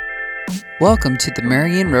Welcome to the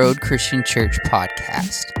Marion Road Christian Church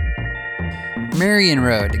podcast. Marion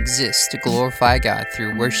Road exists to glorify God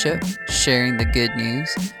through worship, sharing the good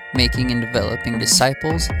news, making and developing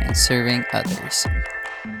disciples, and serving others.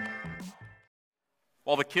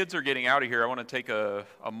 While the kids are getting out of here, I want to take a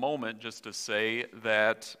moment just to say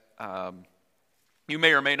that you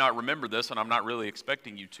may or may not remember this, and I'm not really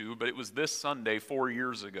expecting you to, but it was this Sunday 4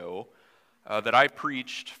 years ago that I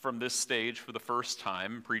preached from this stage for the first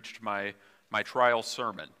time, preached my trial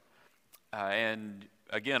sermon. And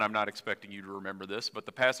again, I'm not expecting you to remember this, but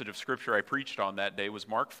the passage of Scripture I preached on that day was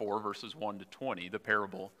Mark 4, verses 1 to 20, the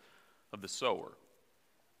parable of the sower.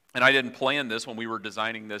 And I didn't plan this when we were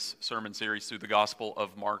designing this sermon series through the Gospel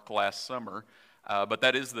of Mark last summer, but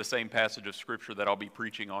that is the same passage of Scripture that I'll be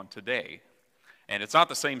preaching on today. And it's not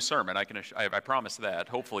the same sermon, I promise that.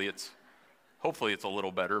 Hopefully it's a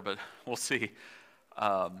little better, but we'll see.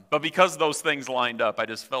 But because those things lined up, I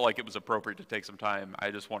just felt like it was appropriate to take some time.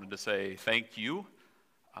 I just wanted to say thank you.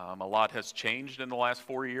 A lot has changed in the last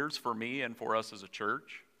 4 years for me and for us as a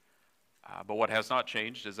church. But what has not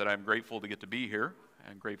changed is that I'm grateful to get to be here.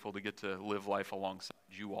 I'm grateful to get to live life alongside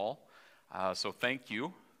you all. So thank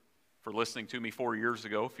you for listening to me 4 years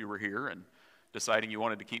ago if you were here and deciding you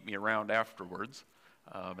wanted to keep me around afterwards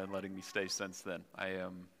and letting me stay since then.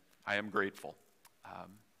 I am grateful.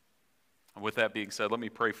 And with that being said, let me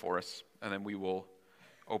pray for us, and then we will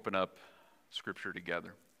open up Scripture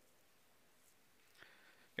together.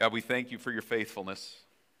 God, we thank you for your faithfulness.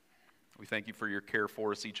 We thank you for your care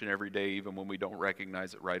for us each and every day, even when we don't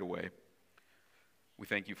recognize it right away. We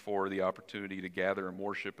thank you for the opportunity to gather in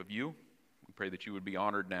worship of you. We pray that you would be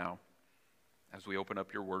honored now as we open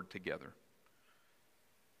up your word together.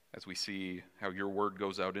 As we see how your word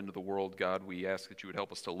goes out into the world, God, we ask that you would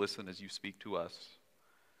help us to listen as you speak to us,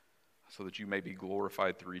 so that you may be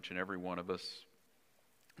glorified through each and every one of us,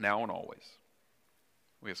 now and always.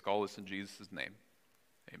 We ask all this in Jesus' name.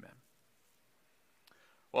 Amen.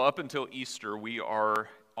 Well, up until Easter, we are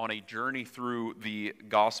on a journey through the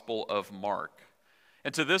Gospel of Mark.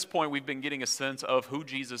 And to this point, we've been getting a sense of who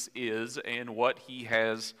Jesus is and what he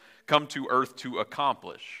has come to earth to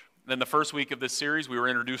accomplish. Then the first week of this series, we were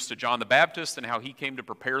introduced to John the Baptist and how he came to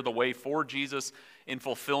prepare the way for Jesus in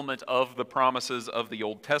fulfillment of the promises of the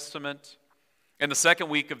Old Testament. In the second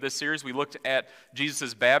week of this series, we looked at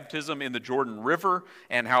Jesus' baptism in the Jordan River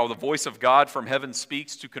and how the voice of God from heaven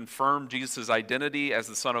speaks to confirm Jesus' identity as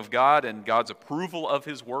the Son of God and God's approval of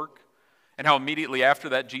his work, and how immediately after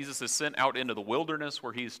that Jesus is sent out into the wilderness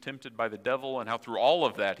where he is tempted by the devil, and how through all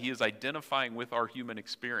of that he is identifying with our human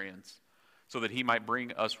experience so that he might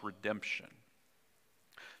bring us redemption.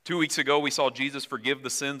 2 weeks ago, we saw Jesus forgive the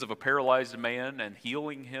sins of a paralyzed man and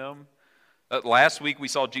healing him. Last week, we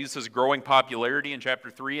saw Jesus' growing popularity in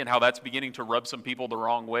chapter 3 and how that's beginning to rub some people the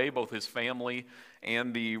wrong way, both his family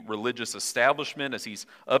and the religious establishment, as he's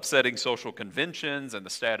upsetting social conventions and the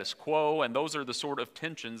status quo. And those are the sort of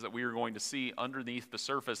tensions that we are going to see underneath the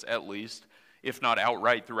surface, at least, if not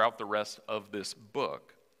outright, throughout the rest of this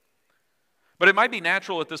book. But it might be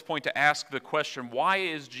natural at this point to ask the question, why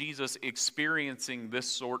is Jesus experiencing this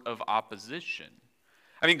sort of opposition?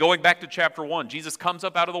 I mean, going back to chapter 1, Jesus comes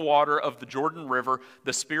up out of the water of the Jordan River.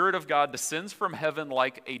 The Spirit of God descends from heaven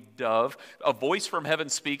like a dove. A voice from heaven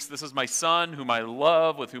speaks, "This is my Son, whom I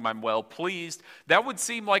love, with whom I'm well pleased." That would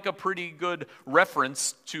seem like a pretty good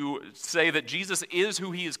reference to say that Jesus is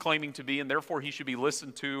who he is claiming to be, and therefore he should be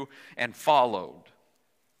listened to and followed.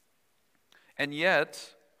 And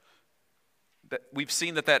yet, we've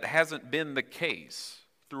seen that hasn't been the case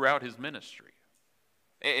throughout his ministry.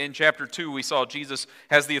 In chapter 2, we saw Jesus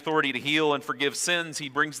has the authority to heal and forgive sins. He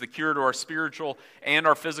brings the cure to our spiritual and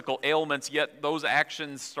our physical ailments, yet those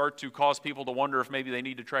actions start to cause people to wonder if maybe they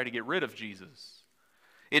need to try to get rid of Jesus.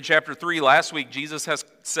 In chapter 3, last week, Jesus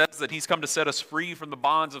says that he's come to set us free from the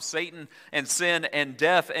bonds of Satan and sin and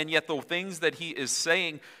death, and yet the things that he is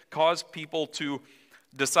saying cause people to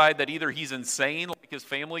decide that either he's insane, like his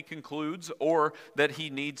family concludes, or that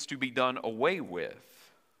he needs to be done away with.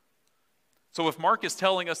 So if Mark is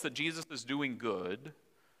telling us that Jesus is doing good,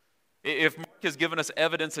 if Mark has given us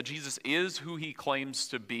evidence that Jesus is who he claims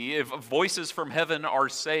to be, if voices from heaven are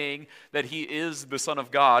saying that he is the Son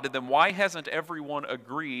of God, then why hasn't everyone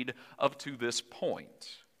agreed up to this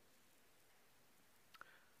point?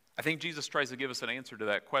 I think Jesus tries to give us an answer to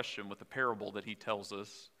that question with the parable that he tells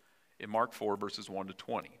us in Mark 4, verses 1 to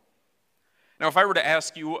 20. Now, if I were to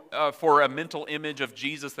ask you for a mental image of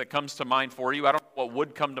Jesus that comes to mind for you, I don't know what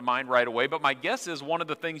would come to mind right away, but my guess is one of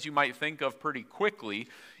the things you might think of pretty quickly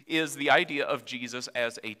is the idea of Jesus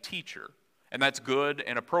as a teacher. And that's good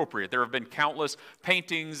and appropriate. There have been countless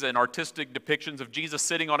paintings and artistic depictions of Jesus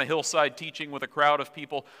sitting on a hillside teaching with a crowd of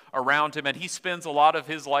people around him, and he spends a lot of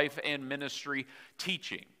his life and ministry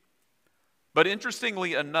teaching. But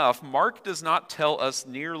interestingly enough, Mark does not tell us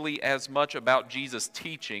nearly as much about Jesus'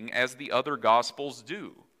 teaching as the other Gospels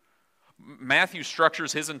do. Matthew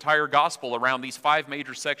structures his entire gospel around these 5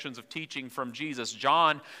 major sections of teaching from Jesus.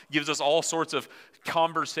 John gives us all sorts of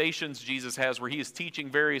conversations Jesus has where he is teaching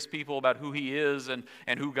various people about who he is and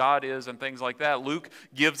who God is and things like that. Luke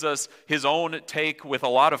gives us his own take with a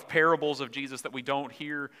lot of parables of Jesus that we don't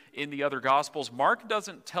hear in the other gospels. Mark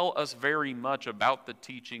doesn't tell us very much about the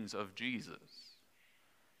teachings of Jesus.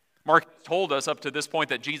 Mark told us up to this point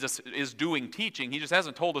that Jesus is doing teaching. He just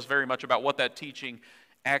hasn't told us very much about what that teaching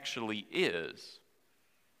actually is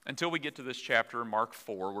until we get to this chapter in Mark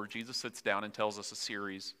 4 where Jesus sits down and tells us a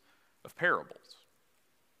series of parables.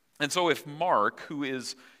 And so if Mark, who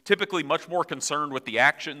is typically much more concerned with the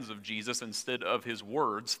actions of Jesus instead of his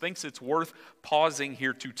words, thinks it's worth pausing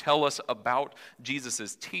here to tell us about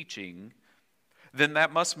Jesus' teaching, then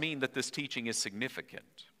that must mean that this teaching is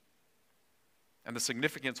significant. And the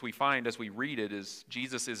significance we find as we read it is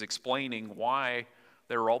Jesus is explaining why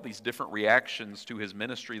there are all these different reactions to his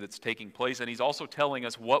ministry that's taking place, and he's also telling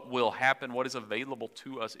us what will happen, what is available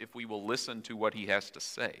to us if we will listen to what he has to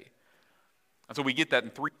say. And so we get that in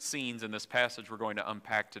 3 scenes in this passage we're going to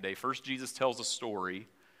unpack today. First, Jesus tells a story,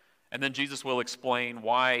 and then Jesus will explain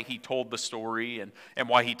why he told the story and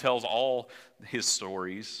why he tells all his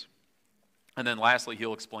stories. And then lastly,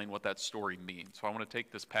 he'll explain what that story means. So I want to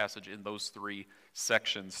take this passage in those 3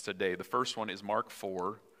 sections today. The first one is Mark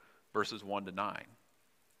 4, verses 1 to 9.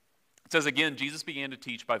 It says, again, Jesus began to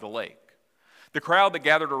teach by the lake. The crowd that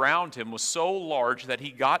gathered around him was so large that he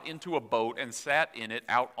got into a boat and sat in it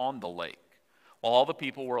out on the lake, while all the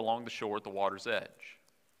people were along the shore at the water's edge.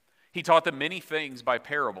 He taught them many things by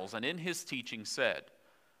parables, and in his teaching said,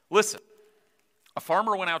 listen, a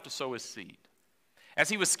farmer went out to sow his seed. As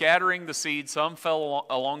he was scattering the seed, some fell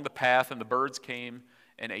along the path, and the birds came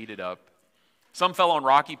and ate it up. Some fell on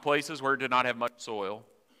rocky places where it did not have much soil.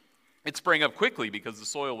 It sprang up quickly because the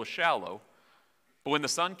soil was shallow. But when the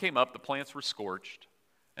sun came up, the plants were scorched,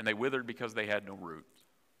 and they withered because they had no root.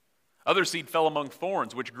 Other seed fell among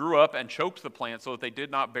thorns, which grew up and choked the plant so that they did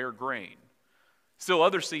not bear grain. Still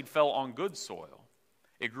other seed fell on good soil.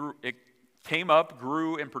 It came up,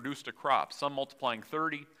 grew, and produced a crop, some multiplying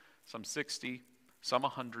 30, some 60, some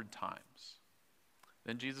 100 times.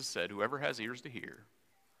 Then Jesus said, whoever has ears to hear,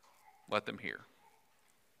 let them hear.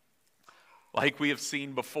 Like we have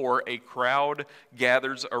seen before, a crowd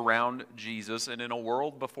gathers around Jesus, and in a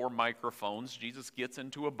world before microphones, Jesus gets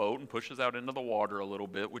into a boat and pushes out into the water a little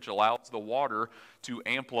bit, which allows the water to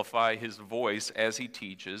amplify his voice as he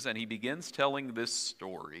teaches, and he begins telling this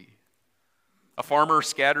story. A farmer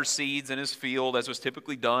scatters seeds in his field, as was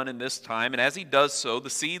typically done in this time, and as he does so, the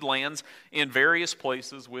seed lands in various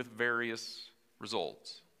places with various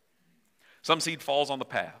results. Some seed falls on the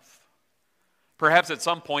path. Perhaps at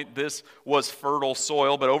some point this was fertile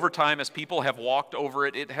soil, but over time as people have walked over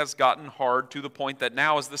it, it has gotten hard to the point that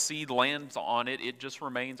now as the seed lands on it, it just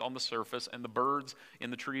remains on the surface and the birds in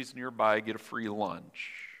the trees nearby get a free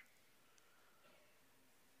lunch.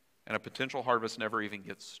 And a potential harvest never even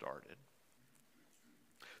gets started.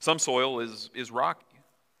 Some soil is rocky.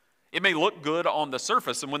 It may look good on the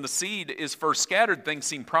surface, and when the seed is first scattered, things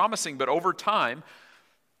seem promising, but over time,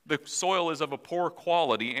 the soil is of a poor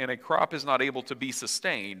quality and a crop is not able to be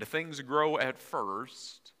sustained. Things grow at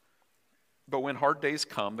first, but when hard days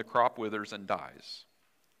come, the crop withers and dies.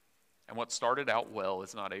 And what started out well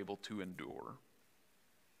is not able to endure.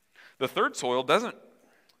 The third soil doesn't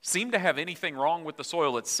seem to have anything wrong with the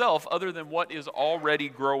soil itself other than what is already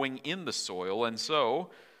growing in the soil. And so,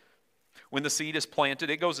 when the seed is planted,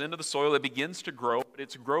 it goes into the soil, it begins to grow, but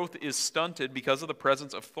its growth is stunted because of the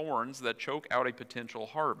presence of thorns that choke out a potential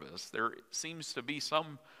harvest. There seems to be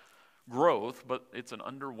some growth, but it's an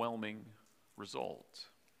underwhelming result.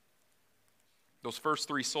 Those first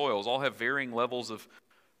 3 soils all have varying levels of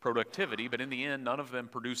productivity, but in the end, none of them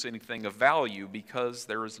produce anything of value because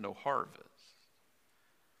there is no harvest.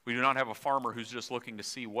 We do not have a farmer who's just looking to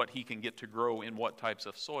see what he can get to grow in what types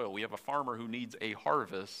of soil. We have a farmer who needs a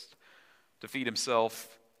harvest to feed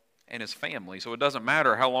himself and his family. So it doesn't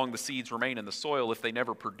matter how long the seeds remain in the soil if they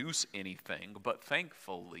never produce anything. But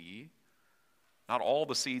thankfully, not all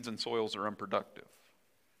the seeds and soils are unproductive,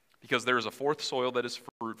 because there is a fourth soil that is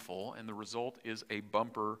fruitful, and the result is a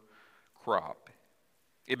bumper crop.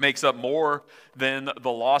 It makes up more than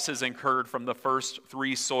the losses incurred from the first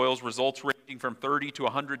 3 soils, results ranging ranging from 30 to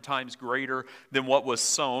 100 times greater than what was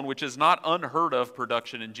sown, which is not unheard of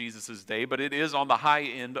production in Jesus' day, but it is on the high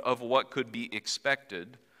end of what could be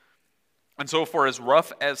expected. And so for as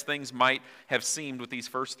rough as things might have seemed with these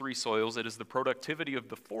first three soils, it is the productivity of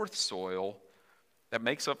the fourth soil that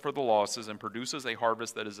makes up for the losses and produces a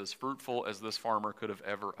harvest that is as fruitful as this farmer could have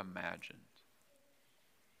ever imagined.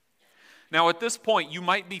 Now, at this point, you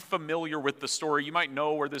might be familiar with the story. You might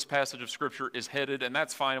know where this passage of Scripture is headed, and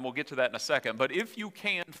that's fine, and we'll get to that in a second. But if you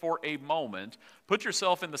can, for a moment, put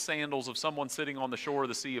yourself in the sandals of someone sitting on the shore of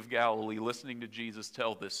the Sea of Galilee listening to Jesus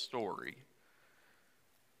tell this story.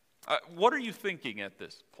 What are you thinking at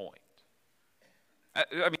this point?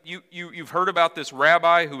 I mean, you've heard about this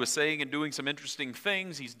rabbi who is saying and doing some interesting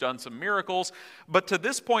things. He's done some miracles. But to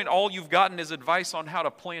this point, all you've gotten is advice on how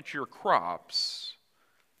to plant your crops.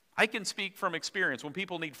 I can speak from experience. When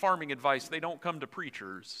people need farming advice, they don't come to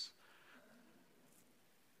preachers.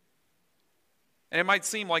 And it might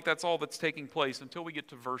seem like that's all that's taking place until we get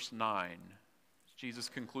to verse 9. Jesus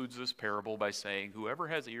concludes this parable by saying, "Whoever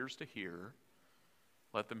has ears to hear,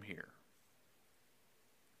 let them hear."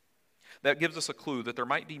 That gives us a clue that there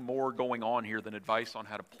might be more going on here than advice on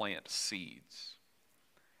how to plant seeds.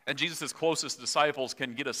 And Jesus' closest disciples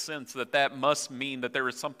can get a sense that that must mean that there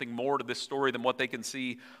is something more to this story than what they can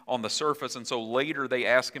see on the surface. And so later they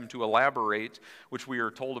ask him to elaborate, which we are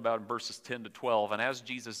told about in verses 10 to 12. And as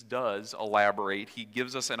Jesus does elaborate, he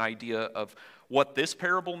gives us an idea of what this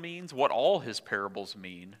parable means, what all his parables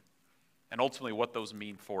mean, and ultimately what those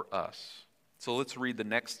mean for us. So let's read the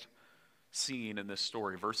next scene in this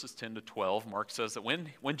story, verses 10 to 12. Mark says that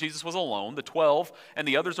when Jesus was alone, the 12 and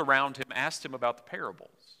the others around him asked him about the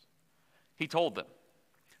parables. He told them,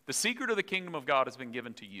 "The secret of the kingdom of God has been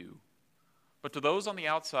given to you, but to those on the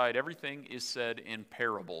outside everything is said in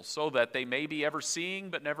parables, so that they may be ever seeing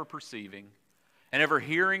but never perceiving, and ever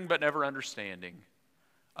hearing but never understanding.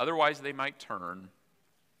 Otherwise they might turn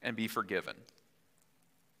and be forgiven."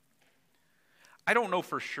 I don't know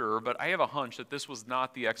for sure, but I have a hunch that this was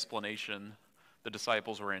not the explanation the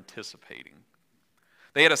disciples were anticipating.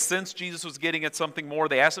 They had a sense Jesus was getting at something more.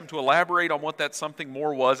 They asked him to elaborate on what that something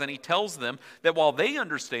more was, and he tells them that while they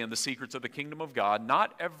understand the secrets of the kingdom of God,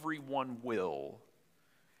 not everyone will.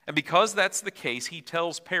 And because that's the case, he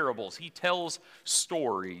tells parables, he tells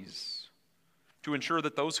stories to ensure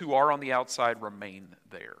that those who are on the outside remain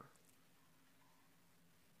there.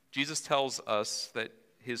 Jesus tells us that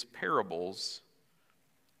his parables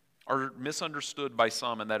are misunderstood by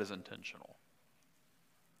some, and that is intentional.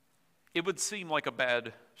 It would seem like a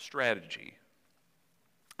bad strategy.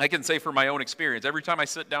 I can say from my own experience, every time I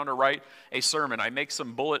sit down to write a sermon, I make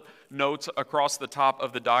some bullet notes across the top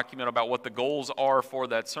of the document about what the goals are for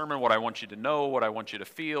that sermon, what I want you to know, what I want you to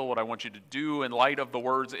feel, what I want you to do in light of the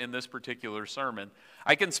words in this particular sermon.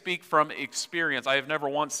 I can speak from experience. I have never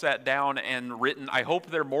once sat down and written, "I hope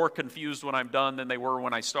they're more confused when I'm done than they were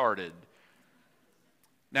when I started."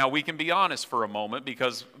 Now, we can be honest for a moment,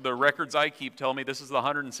 because the records I keep tell me this is the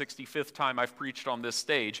 165th time I've preached on this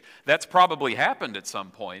stage. That's probably happened at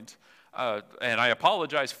some point, and I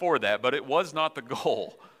apologize for that, but it was not the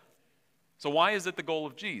goal. So why is it the goal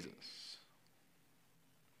of Jesus?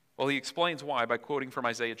 Well, he explains why by quoting from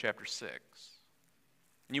Isaiah chapter 6.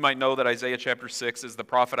 You might know that Isaiah chapter 6 is the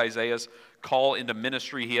prophet Isaiah's call into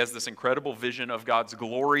ministry. He has this incredible vision of God's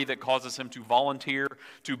glory that causes him to volunteer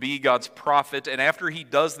to be God's prophet. And after he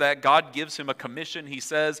does that, God gives him a commission. He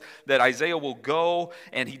says that Isaiah will go,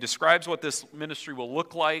 and he describes what this ministry will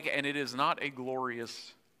look like, and it is not a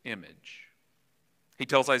glorious image. He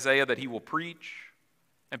tells Isaiah that he will preach,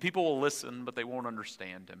 and people will listen, but they won't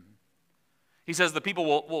understand him. He says the people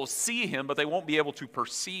will see him, but they won't be able to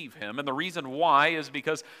perceive him. And the reason why is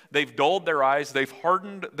because they've dulled their eyes, they've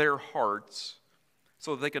hardened their hearts,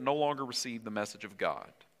 so that they can no longer receive the message of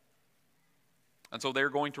God. And so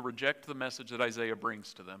they're going to reject the message that Isaiah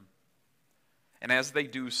brings to them. And as they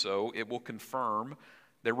do so, it will confirm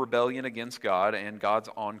their rebellion against God and God's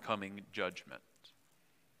oncoming judgment.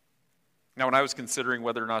 Now, when I was considering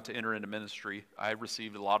whether or not to enter into ministry, I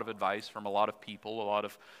received a lot of advice from a lot of people, a lot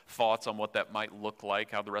of thoughts on what that might look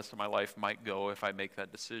like, how the rest of my life might go if I make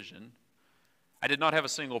that decision. I did not have a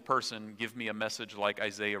single person give me a message like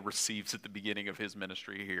Isaiah receives at the beginning of his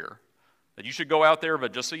ministry here. That you should go out there,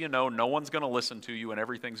 but just so you know, no one's going to listen to you and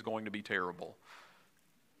everything's going to be terrible.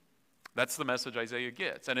 That's the message Isaiah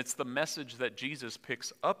gets. And it's the message that Jesus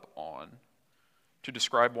picks up on to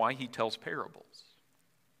describe why he tells parables.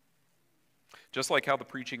 Just like how the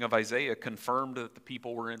preaching of Isaiah confirmed that the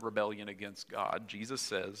people were in rebellion against God, Jesus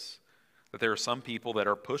says that there are some people that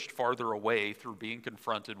are pushed farther away through being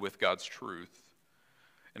confronted with God's truth.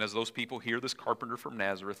 And as those people hear this carpenter from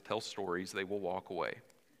Nazareth tell stories, they will walk away.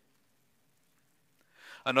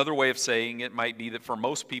 Another way of saying it might be that for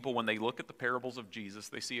most people, when they look at the parables of Jesus,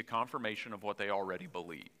 they see a confirmation of what they already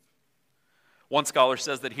believe. One scholar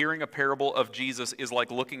says that hearing a parable of Jesus is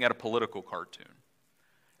like looking at a political cartoon.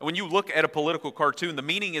 And when you look at a political cartoon, the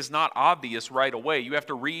meaning is not obvious right away. You have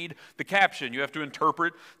to read the caption. You have to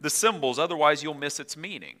interpret the symbols. Otherwise, you'll miss its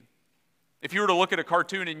meaning. If you were to look at a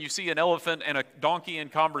cartoon and you see an elephant and a donkey in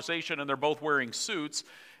conversation and they're both wearing suits,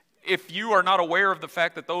 if you are not aware of the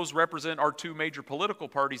fact that those represent our two major political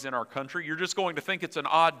parties in our country, you're just going to think it's an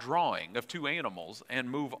odd drawing of two animals and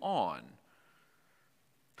move on.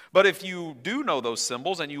 But if you do know those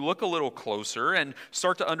symbols and you look a little closer and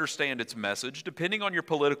start to understand its message, depending on your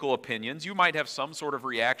political opinions, you might have some sort of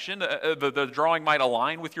reaction. The drawing might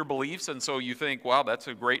align with your beliefs, and so you think, wow, that's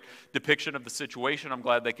a great depiction of the situation. I'm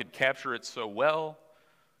glad they could capture it so well.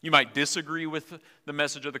 You might disagree with the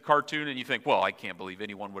message of the cartoon, and you think, well, I can't believe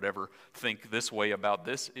anyone would ever think this way about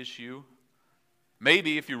this issue.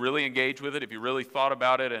 Maybe if you really engage with it, if you really thought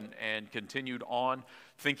about it and continued on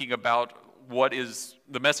thinking about what is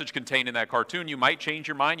the message contained in that cartoon, you might change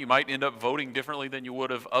your mind. You might end up voting differently than you would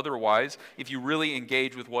have otherwise if you really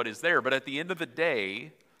engage with what is there. But at the end of the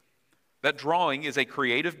day, that drawing is a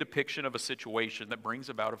creative depiction of a situation that brings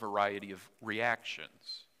about a variety of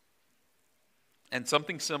reactions. And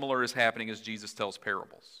something similar is happening as Jesus tells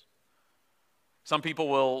parables. Some people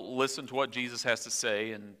will listen to what Jesus has to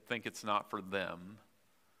say and think it's not for them.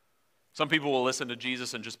 Some people will listen to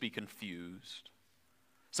Jesus and just be confused.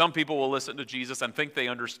 Some people will listen to Jesus and think they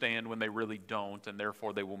understand when they really don't, and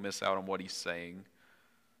therefore they will miss out on what he's saying.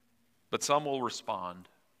 But some will respond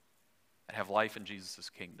and have life in Jesus'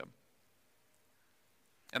 kingdom.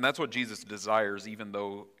 And that's what Jesus desires, even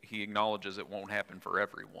though he acknowledges it won't happen for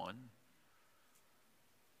everyone.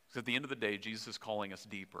 Because at the end of the day, Jesus is calling us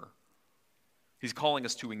deeper. He's calling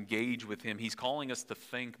us to engage with him. He's calling us to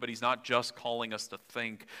think, but he's not just calling us to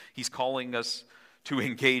think. He's calling us to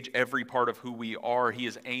engage every part of who we are. He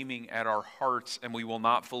is aiming at our hearts, and we will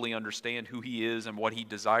not fully understand who he is and what he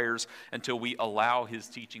desires until we allow his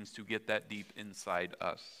teachings to get that deep inside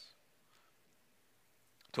us.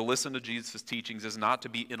 To listen to Jesus' teachings is not to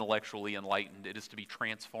be intellectually enlightened. It is to be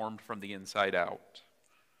transformed from the inside out.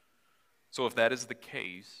 So if that is the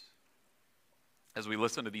case, as we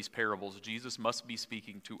listen to these parables, Jesus must be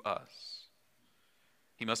speaking to us.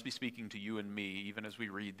 He must be speaking to you and me, even as we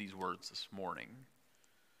read these words this morning.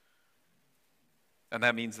 And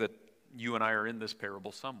that means that you and I are in this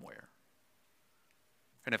parable somewhere.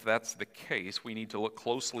 And if that's the case, we need to look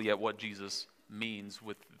closely at what Jesus means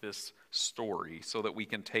with this story so that we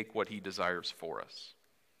can take what he desires for us.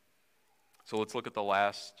 So let's look at the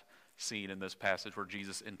last scene in this passage where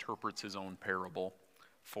Jesus interprets his own parable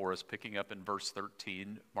for us. Picking up in verse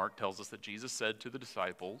 13, Mark tells us that Jesus said to the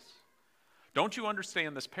disciples, "Don't you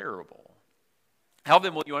understand this parable? How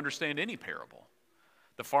then will you understand any parable?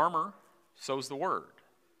 The farmer sows the word.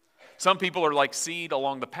 Some people are like seed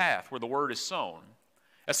along the path where the word is sown.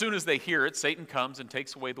 As soon as they hear it, Satan comes and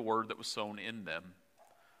takes away the word that was sown in them.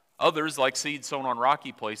 Others, like seed sown on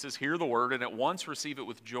rocky places, hear the word and at once receive it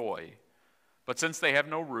with joy. But since they have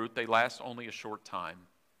no root, they last only a short time.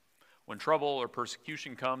 When trouble or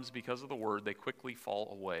persecution comes because of the word, they quickly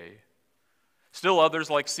fall away. Still others,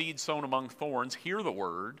 like seed sown among thorns, hear the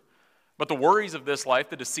word, but the worries of this life,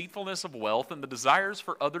 the deceitfulness of wealth, and the desires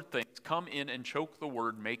for other things come in and choke the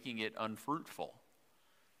word, making it unfruitful.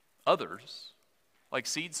 Others, like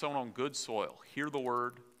seed sown on good soil, hear the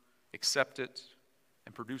word, accept it,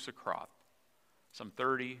 and produce a crop, some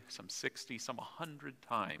 30, some 60, some 100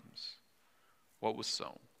 times what was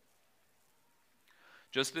sown.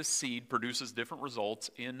 Just as seed produces different results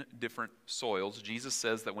in different soils, Jesus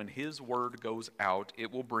says that when his word goes out,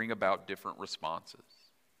 it will bring about different responses.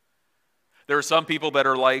 There are some people that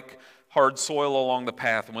are like hard soil along the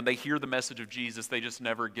path, and when they hear the message of Jesus, they just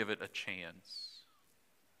never give it a chance.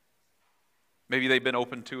 Maybe they've been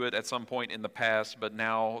open to it at some point in the past, but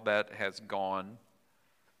now that has gone.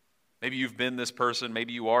 Maybe you've been this person,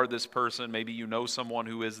 maybe you are this person, maybe you know someone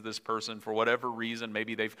who is this person for whatever reason.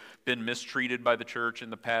 Maybe they've been mistreated by the church in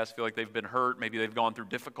the past, feel like they've been hurt. Maybe they've gone through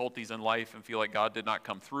difficulties in life and feel like God did not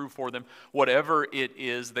come through for them. Whatever it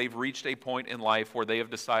is, they've reached a point in life where they have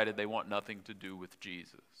decided they want nothing to do with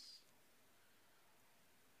Jesus.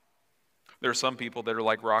 There are some people that are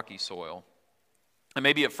like rocky soil. And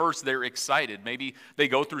maybe at first they're excited. Maybe they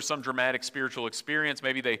go through some dramatic spiritual experience.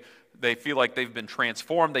 Maybe they feel like they've been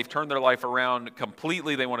transformed. They've turned their life around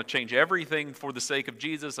completely. They want to change everything for the sake of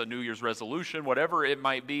Jesus, a New Year's resolution, whatever it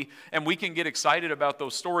might be. And we can get excited about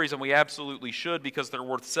those stories, and we absolutely should because they're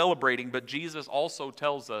worth celebrating. But Jesus also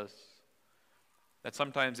tells us that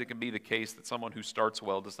sometimes it can be the case that someone who starts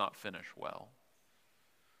well does not finish well.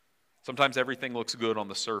 Sometimes everything looks good on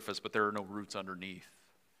the surface, but there are no roots underneath.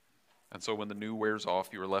 And so when the new wears off,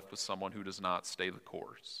 you are left with someone who does not stay the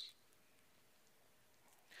course.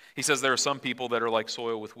 He says there are some people that are like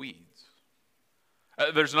soil with weeds.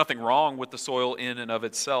 There's nothing wrong with the soil in and of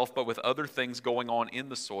itself, but with other things going on in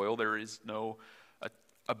the soil, there is no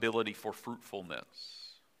ability for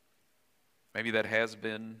fruitfulness. Maybe that has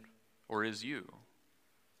been or is you.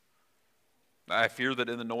 I fear that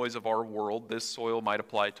in the noise of our world, this soil might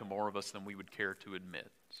apply to more of us than we would care to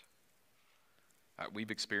admit.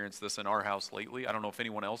 We've experienced this in our house lately. I don't know if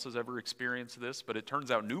anyone else has ever experienced this, but it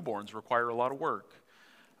turns out newborns require a lot of work.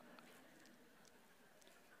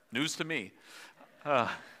 News to me.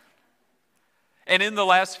 And in the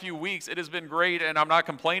last few weeks, it has been great, and I'm not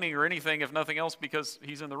complaining or anything, if nothing else, because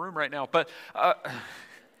he's in the room right now. But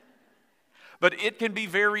it can be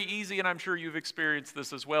very easy, and I'm sure you've experienced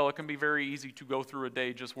this as well. It can be very easy to go through a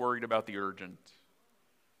day just worried about the urgent.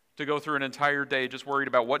 To go through an entire day just worried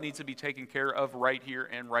about what needs to be taken care of right here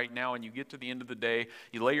and right now. And you get to the end of the day,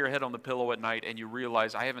 you lay your head on the pillow at night, and you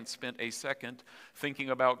realize, I haven't spent a second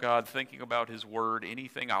thinking about God, thinking about His Word,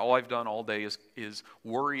 anything. All I've done all day is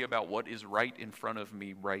worry about what is right in front of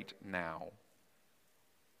me right now.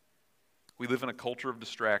 We live in a culture of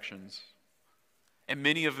distractions. And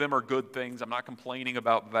many of them are good things. I'm not complaining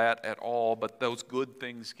about that at all, but those good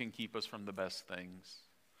things can keep us from the best things.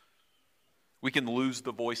 We can lose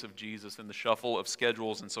the voice of Jesus in the shuffle of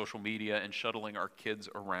schedules and social media and shuttling our kids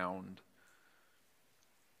around.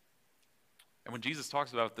 And when Jesus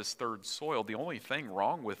talks about this third soil, the only thing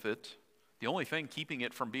wrong with it, the only thing keeping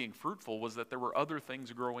it from being fruitful was that there were other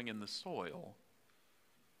things growing in the soil.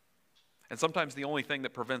 And sometimes the only thing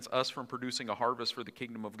that prevents us from producing a harvest for the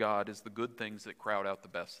kingdom of God is the good things that crowd out the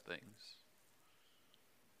best things.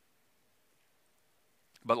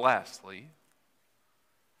 But lastly,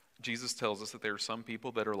 Jesus tells us that there are some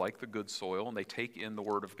people that are like the good soil, and they take in the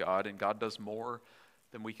Word of God, and God does more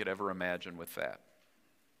than we could ever imagine with that.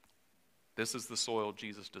 This is the soil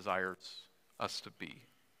Jesus desires us to be,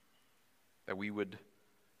 that we would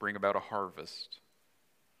bring about a harvest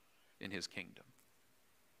in His kingdom.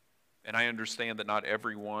 And I understand that not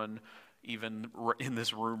everyone, even in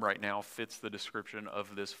this room right now, fits the description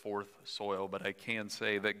of this fourth soil, but I can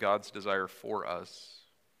say that God's desire for us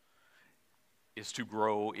is to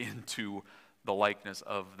grow into the likeness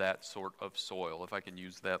of that sort of soil, if I can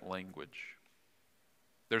use that language.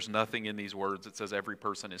 There's nothing in these words that says every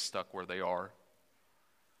person is stuck where they are.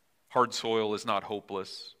 Hard soil is not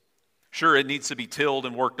hopeless. Sure, it needs to be tilled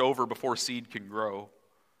and worked over before seed can grow.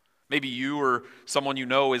 Maybe you or someone you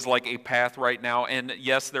know is like a path right now, and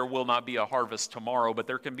yes, there will not be a harvest tomorrow, but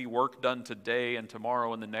there can be work done today and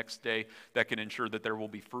tomorrow and the next day that can ensure that there will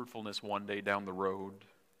be fruitfulness one day down the road.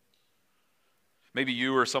 Maybe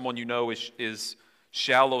you or someone you know is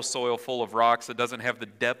shallow soil full of rocks that doesn't have the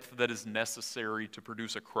depth that is necessary to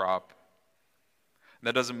produce a crop. And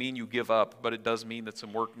that doesn't mean you give up, but it does mean that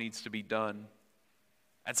some work needs to be done.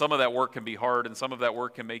 And some of that work can be hard, and some of that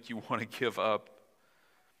work can make you want to give up.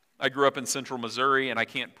 I grew up in central Missouri, and I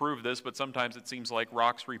can't prove this, but sometimes it seems like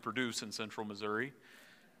rocks reproduce in central Missouri.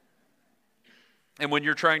 And when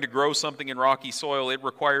you're trying to grow something in rocky soil, it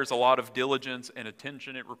requires a lot of diligence and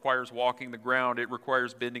attention. It requires walking the ground. It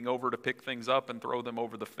requires bending over to pick things up and throw them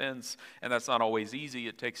over the fence. And that's not always easy.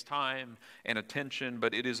 It takes time and attention,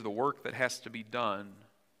 but it is the work that has to be done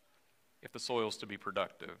if the soil is to be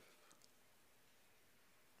productive.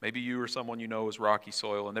 Maybe you or someone you know is rocky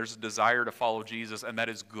soil, and there's a desire to follow Jesus, and that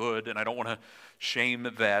is good, and I don't want to shame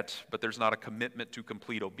that, but there's not a commitment to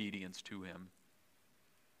complete obedience to Him.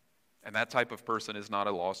 And that type of person is not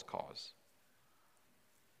a lost cause.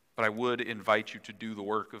 But I would invite you to do the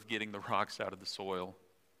work of getting the rocks out of the soil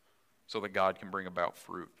so that God can bring about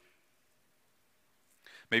fruit.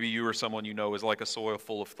 Maybe you or someone you know is like a soil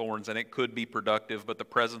full of thorns, and it could be productive, but the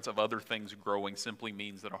presence of other things growing simply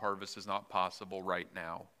means that a harvest is not possible right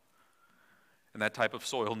now. And that type of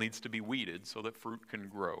soil needs to be weeded so that fruit can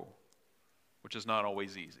grow, which is not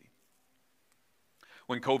always easy.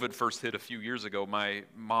 When COVID first hit a few years ago, my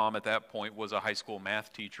mom at that point was a high school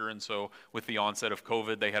math teacher, and so with the onset of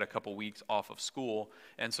COVID, they had a couple weeks off of school,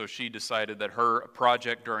 and so she decided that her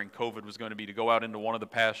project during COVID was going to be to go out into one of the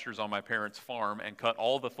pastures on my parents' farm and cut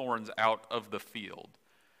all the thorns out of the field.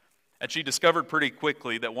 And she discovered pretty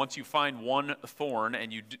quickly that once you find one thorn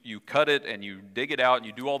and you cut it and you dig it out and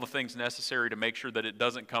you do all the things necessary to make sure that it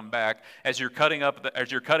doesn't come back, as you're cutting out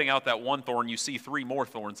that one thorn, you see 3 more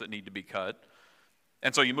thorns that need to be cut.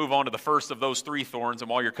 And so you move on to the first of those 3 thorns, and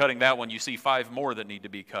while you're cutting that one, you see 5 more that need to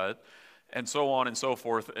be cut, and so on and so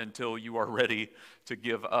forth until you are ready to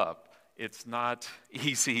give up. It's not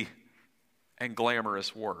easy and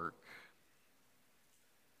glamorous work.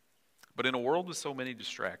 But in a world with so many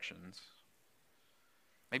distractions,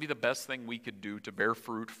 maybe the best thing we could do to bear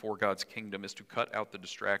fruit for God's kingdom is to cut out the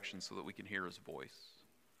distractions so that we can hear His voice.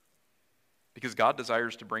 Because God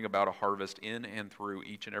desires to bring about a harvest in and through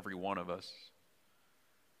each and every one of us.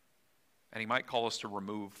 And He might call us to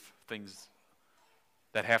remove things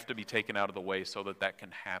that have to be taken out of the way so that that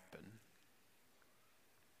can happen.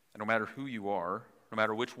 And no matter who you are, no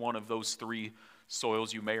matter which one of those 3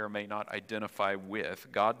 soils you may or may not identify with,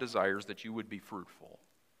 God desires that you would be fruitful.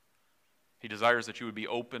 He desires that you would be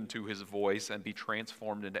open to His voice and be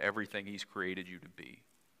transformed into everything He's created you to be.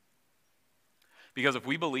 Because if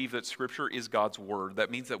we believe that Scripture is God's Word,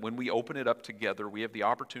 that means that when we open it up together, we have the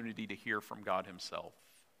opportunity to hear from God Himself.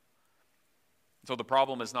 So the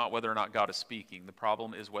problem is not whether or not God is speaking. The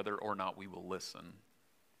problem is whether or not we will listen.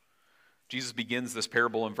 Jesus begins this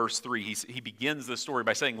parable in verse 3. He begins this story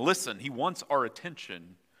by saying, listen. He wants our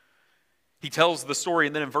attention. He tells the story,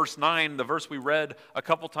 and then in verse 9, the verse we read a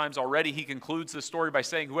couple times already, he concludes this story by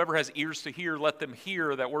saying, whoever has ears to hear, let them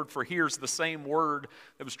hear. That word for hear is the same word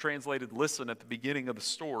that was translated listen at the beginning of the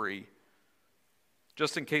story.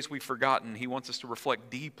 Just in case we've forgotten, he wants us to reflect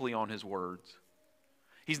deeply on his words.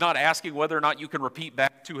 He's not asking whether or not you can repeat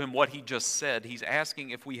back to him what he just said. He's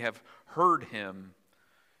asking if we have heard him,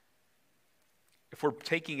 if we're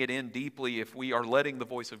taking it in deeply, if we are letting the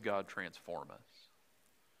voice of God transform us.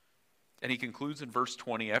 And he concludes in verse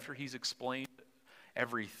 20, after he's explained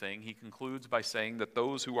everything, he concludes by saying that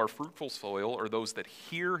those who are fruitful soil are those that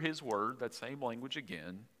hear his word, that same language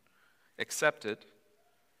again, accept it,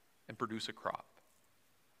 and produce a crop.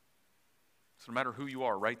 So no matter who you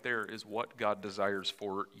are, right there is what God desires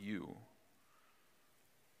for you.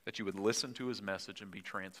 That you would listen to his message and be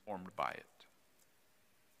transformed by it.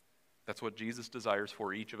 That's what Jesus desires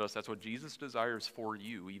for each of us. That's what Jesus desires for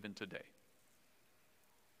you even today.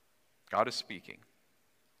 God is speaking.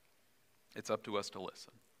 It's up to us to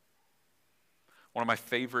listen. One of my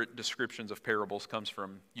favorite descriptions of parables comes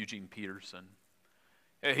from Eugene Peterson.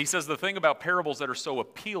 He says the thing about parables that are so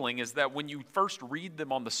appealing is that when you first read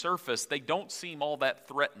them on the surface, they don't seem all that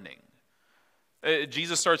threatening.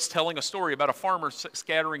 Jesus starts telling a story about a farmer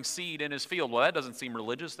scattering seed in his field. Well, that doesn't seem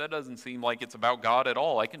religious. That doesn't seem like it's about God at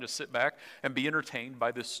all. I can just sit back and be entertained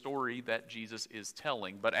by this story that Jesus is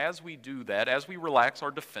telling. But as we do that, as we relax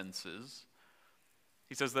our defenses,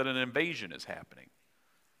 he says that an invasion is happening.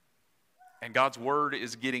 And God's word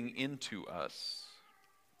is getting into us.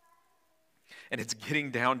 And it's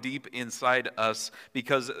getting down deep inside us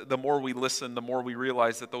because the more we listen, the more we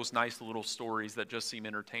realize that those nice little stories that just seem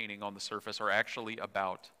entertaining on the surface are actually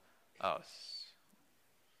about us.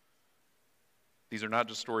 These are not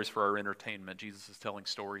just stories for our entertainment. Jesus is telling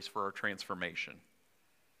stories for our transformation.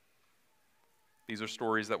 These are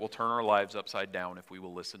stories that will turn our lives upside down if we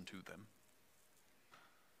will listen to them.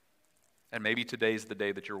 And maybe today's the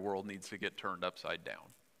day that your world needs to get turned upside down.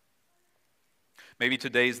 Maybe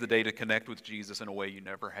today's the day to connect with Jesus in a way you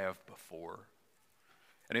never have before.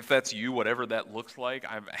 And if that's you, whatever that looks like,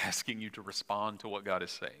 I'm asking you to respond to what God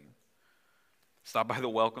is saying. Stop by the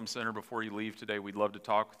Welcome Center before you leave today. We'd love to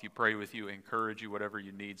talk with you, pray with you, encourage you, whatever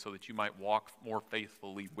you need, so that you might walk more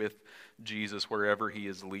faithfully with Jesus wherever he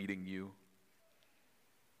is leading you.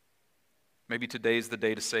 Maybe today's the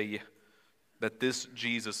day to say that this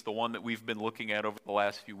Jesus, the one that we've been looking at over the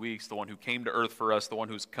last few weeks, the one who came to earth for us, the one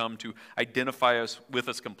who's come to identify us with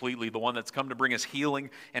us completely, the one that's come to bring us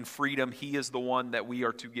healing and freedom, he is the one that we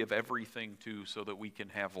are to give everything to so that we can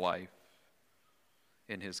have life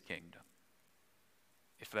in his kingdom.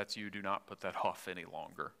 If that's you, do not put that off any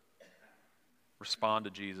longer. Respond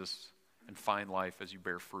to Jesus and find life as you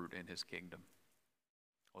bear fruit in his kingdom.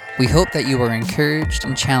 We hope that you were encouraged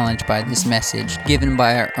and challenged by this message given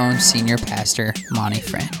by our own senior pastor, Monte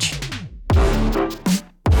French.